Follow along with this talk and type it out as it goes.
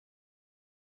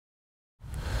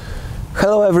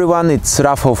Hello everyone, it's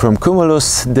Rafał from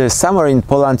Cumulus. The summer in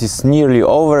Poland is nearly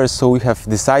over, so we have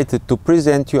decided to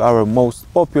present you our most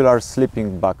popular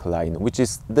sleeping bag line, which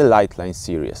is the Lite Line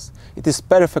series. It is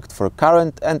perfect for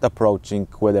current and approaching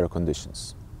weather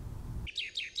conditions.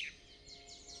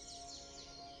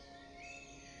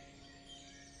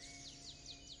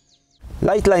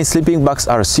 Lite Line sleeping bags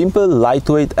are simple,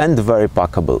 lightweight and very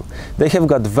packable. They have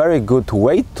got very good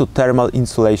weight to thermal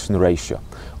insulation ratio.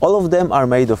 All of them are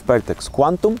made of Pertex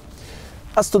Quantum.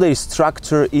 As to their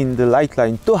structure, in the Lite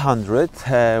Line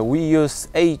 200 we use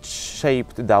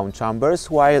H-shaped down chambers,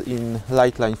 while in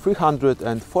Lite Line 300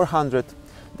 and 400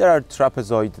 there are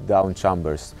trapezoid down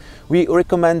chambers. We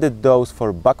recommended those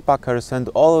for backpackers and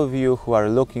all of you who are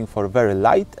looking for very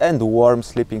light and warm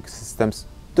sleeping systems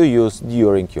to use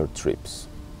during your trips.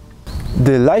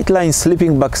 The Lite Line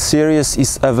sleeping bag series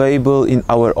is available in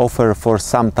our offer for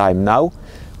some time now.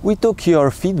 We took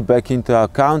your feedback into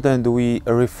account and we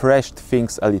refreshed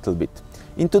things a little bit.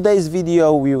 In today's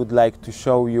video we would like to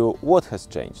show you what has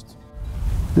changed.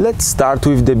 Let's start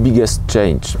with the biggest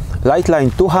change. Lite Line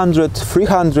 200,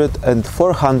 300 and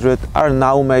 400 are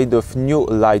now made of new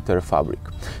lighter fabric.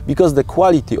 Because the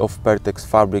quality of Pertex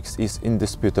fabrics is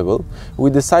indisputable,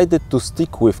 we decided to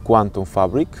stick with Quantum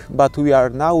fabric, but we are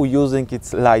now using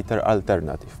its lighter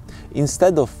alternative.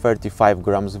 Instead of 35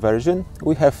 grams version,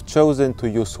 we have chosen to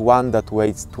use one that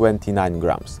weighs 29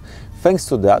 grams. Thanks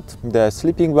to that, the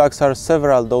sleeping bags are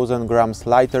several dozen grams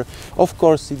lighter. Of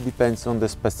course, it depends on the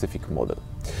specific model.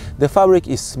 The fabric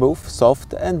is smooth,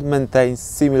 soft and maintains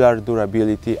similar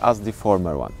durability as the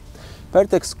former one.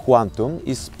 Pertex Quantum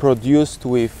is produced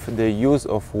with the use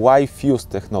of Y-fuse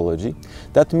technology.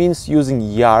 That means using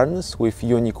yarns with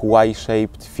unique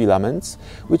Y-shaped filaments,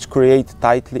 which create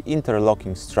tightly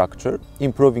interlocking structure,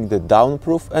 improving the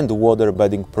downproof and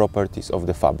water-bedding properties of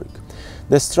the fabric.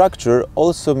 The structure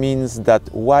also means that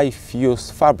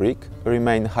Y-fuse fabric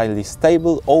remain highly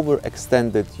stable over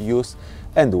extended use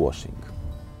and washing.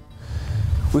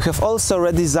 We have also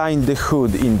redesigned the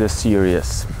hood in the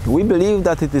series. We believe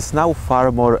that it is now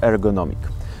far more ergonomic.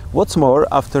 What's more,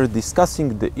 after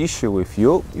discussing the issue with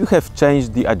you, you have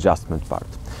changed the adjustment part.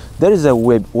 There is a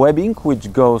webbing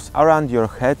which goes around your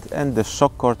head and the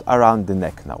shock cord around the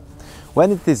neck now.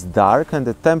 When it is dark and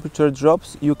the temperature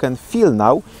drops, you can feel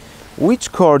now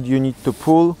which cord you need to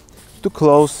pull to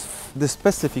close the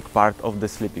specific part of the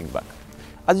sleeping bag.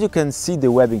 As you can see,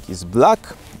 the webbing is black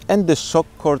and the shock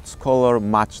cord's color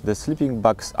match the sleeping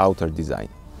bag's outer design.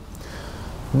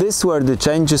 These were the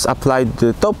changes applied to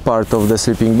the top part of the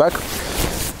sleeping bag.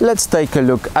 Let's take a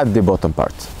look at the bottom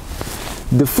part.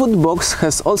 The foot box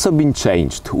has also been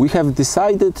changed. We have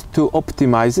decided to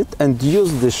optimize it and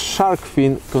use the shark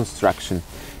fin construction.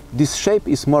 This shape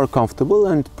is more comfortable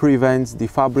and prevents the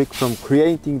fabric from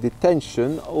creating the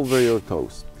tension over your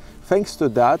toes. Thanks to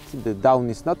that, the down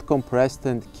is not compressed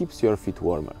and keeps your feet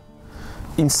warmer.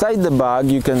 Inside the bag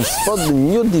you can spot the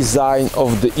new design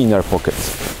of the inner pocket.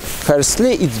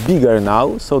 Firstly, it's bigger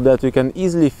now, so that you can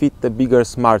easily fit a bigger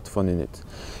smartphone in it,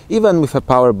 even with a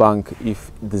power bank if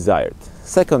desired.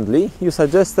 Secondly, you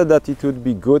suggested that it would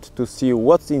be good to see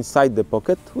what's inside the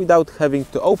pocket without having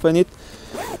to open it,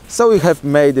 so we have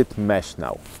made it mesh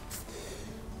now.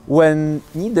 When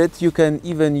needed, you can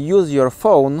even use your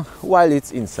phone while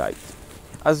it's inside.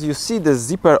 As you see, the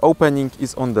zipper opening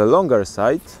is on the longer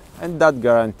side, and that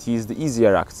guarantees the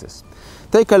easier access.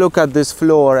 Take a look at this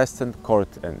fluorescent cord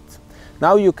end.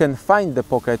 Now you can find the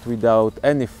pocket without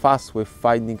any fuss with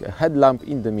finding a headlamp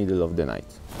in the middle of the night.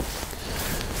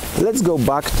 Let's go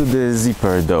back to the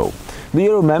zipper though. Do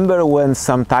you remember when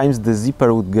sometimes the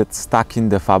zipper would get stuck in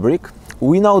the fabric?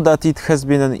 We know that it has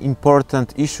been an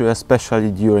important issue,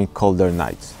 especially during colder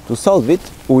nights. To solve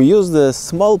it, we used a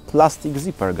small plastic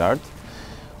zipper guard.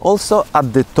 Also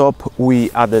at the top we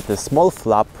added a small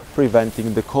flap,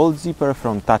 preventing the cold zipper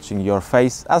from touching your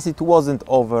face, as it wasn't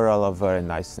overall a very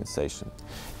nice sensation.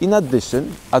 In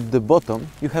addition, at the bottom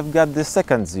you have got the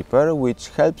second zipper, which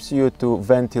helps you to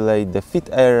ventilate the fit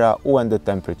area when the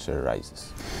temperature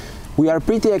rises. We are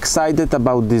pretty excited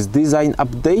about this design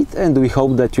update and we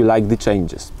hope that you like the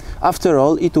changes. After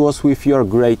all, it was with your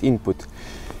great input.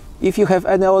 If you have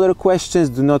any other questions,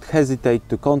 do not hesitate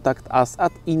to contact us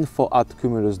at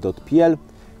info@cumulus.pl.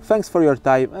 Thanks for your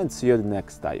time and see you the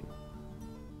next time.